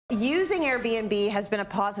Using Airbnb has been a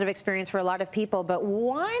positive experience for a lot of people, but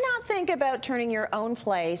why not think about turning your own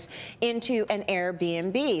place into an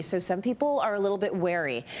Airbnb? So some people are a little bit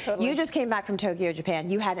wary. Totally. You just came back from Tokyo, Japan.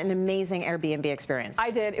 You had an amazing Airbnb experience.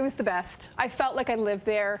 I did. It was the best. I felt like I lived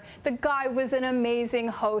there. The guy was an amazing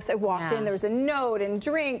host. I walked in, there was a note and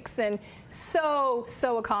drinks and so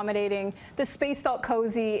accommodating. The space felt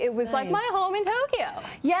cozy. It was like my home in Tokyo.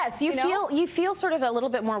 Yes, you feel sort of a little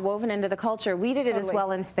bit more woven into the culture. We did it as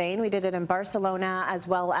well in Spain. We did it in Barcelona as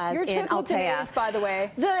well as in Altea. Your trip looked amazing, by the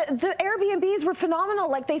way. The Airbnbs were phenomenal.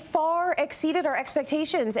 Like, they far exceeded our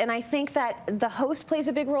expectations, and I think that the host plays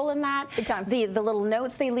a big role in that. Big time. The little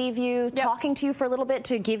notes they leave you, talking to you for a little bit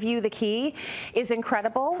to give you the key is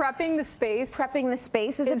incredible. Prepping the space. Prepping the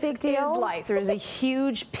space is a big deal. Is life. There's a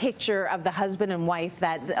huge picture of the husband and wife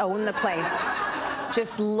that own the place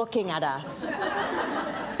just looking at us.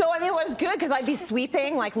 So, I mean, it was good because I'd be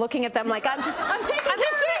sweeping, like looking at them like, I'm just doing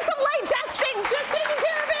some light dusting, just taking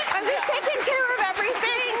care of it. I'm just taking care of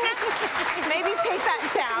everything. Maybe take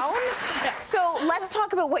that down. So let's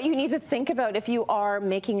talk about what you need to think about if you are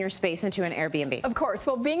making your space into an Airbnb. Of course.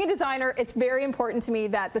 Well, being a designer, it's very important to me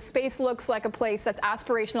that the space looks like a place that's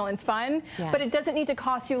aspirational and fun, but it doesn't need to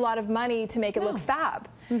cost you a lot of money to make it look fab.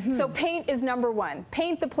 So paint is number one.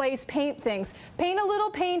 Paint the place, paint things. Paint a little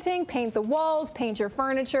painting, paint the walls, paint your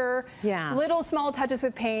furniture. Little small touches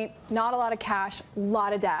with paint, not a lot of cash, a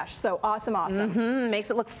lot of dash. So awesome.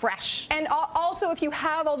 Makes it look fresh. And also, if you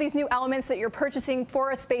have all these new elements that you're purchasing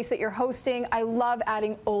for a space that you're hosting, I love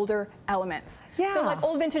adding older elements. So like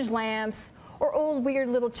old vintage lamps, or old weird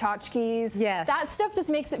little tchotchkes. That stuff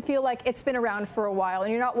just makes it feel like it's been around for a while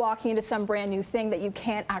and you're not walking into some brand new thing that you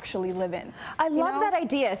can't actually live in. I love that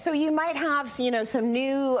idea. So you might have, some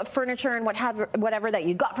new furniture and whatever that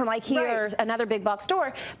you got from IKEA or another big box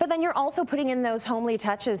store, but then you're also putting in those homely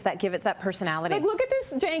touches that give it that personality. Like, look at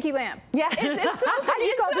this janky lamp. It's so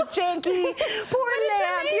you call it janky. Poor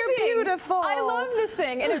lamp. You're beautiful. I love this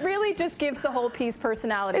thing, and it really just gives the whole piece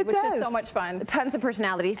personality, which is so much fun. Tons of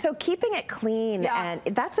personality. So keeping it clean. And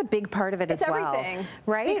that's a big part of it as well. It's everything,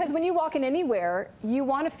 right? Because when you walk in anywhere, you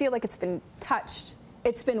want to feel like it's been touched.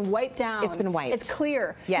 It's been wiped down. It's been wiped. It's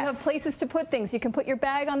clear. You have places to put things. You can put your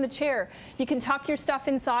bag on the chair. You can tuck your stuff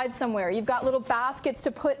inside somewhere. You've got little baskets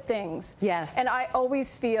to put things. And I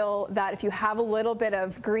always feel that if you have a little bit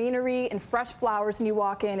of greenery and fresh flowers when you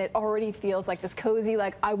walk in, it already feels like this cozy,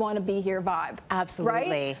 like, I want to be here vibe. Absolutely.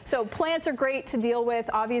 Right? So plants are great to deal with.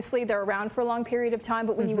 Obviously, they're around for a long period of time,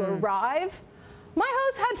 but when you arrive, my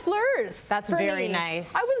house had fleurs. That's very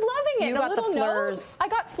nice. I was loving it. You got the fleurs. I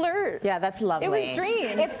got fleurs. Yeah, that's lovely. It was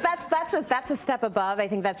dreams. That's a step above. I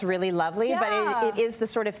think that's really lovely. But it is the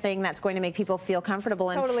sort of thing that's going to make people feel comfortable.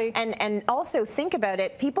 And, and also think about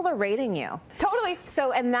it. People are rating you. Totally.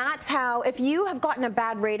 So, and that's how, if you have gotten a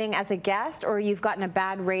bad rating as a guest or you've gotten a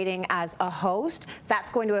bad rating as a host,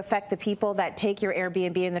 that's going to affect the people that take your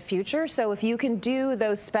Airbnb in the future. So if you can do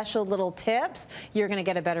those special little tips, you're going to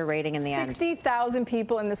get a better rating in the end. 60,000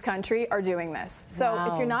 people in this country are doing this. So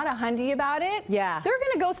if you're not a hundy about it, they're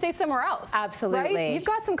going to go stay somewhere else. Absolutely. Right? You've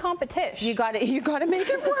got some competition. You got to make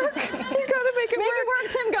it work. You got to make it Make it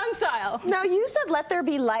work, Tim Gunn style. Now, you said let there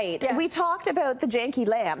be light. We talked about the janky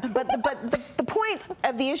lamp, but the point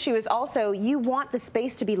of the issue is also you want the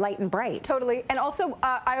space to be light and bright. Totally. And also,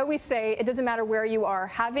 I always say it doesn't matter where you are.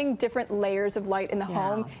 Having different layers of light in the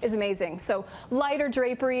home is amazing. So lighter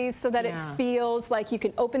draperies so that it feels like you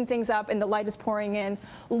can open things up and the light is pouring in.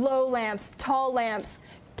 Low lamps, tall lamps,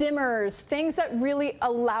 dimmers, things that really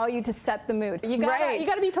allow you to set the mood. You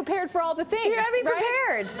gotta be prepared for all the things. You gotta be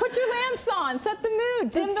prepared. Put your lamps on, set the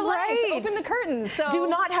mood, dim the lights, open the curtains. So do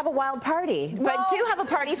not have a wild party, but do have a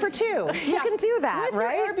party for two. You can do that, with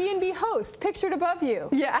your Airbnb host pictured above you.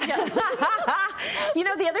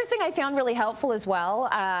 The other thing I found really helpful as well,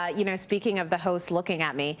 speaking of the host looking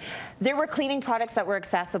at me, there were cleaning products that were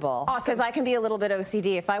accessible. Because I can be a little bit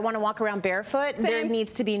OCD. If I want to walk around barefoot, there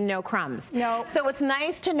needs to be no crumbs. So it's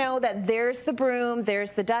nice to know that there's the broom,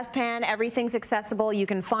 there's the dustpan, everything's accessible. You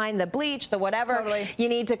can find the bleach, the whatever you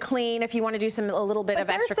need to clean if you want to do a little bit of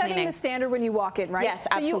extra cleaning. They're setting the standard when you walk in, right? Yes,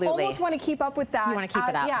 absolutely. So you almost want to keep up with that. You want to keep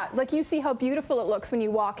it up. Yeah, like you see how beautiful it looks when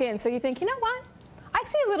you walk in. So you think, you know what? I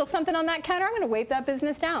see a little something on that counter. I'm going to wipe that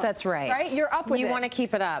business down. That's right. Right? You're up with it. You want to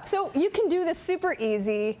keep it up. So you can do this super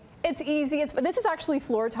easy. It's easy. This is actually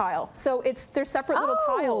floor tile. So they're separate little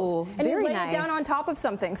tiles. And you lay it down on top of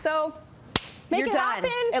something. So make it happen.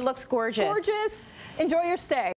 It looks gorgeous. Gorgeous. Enjoy your stay.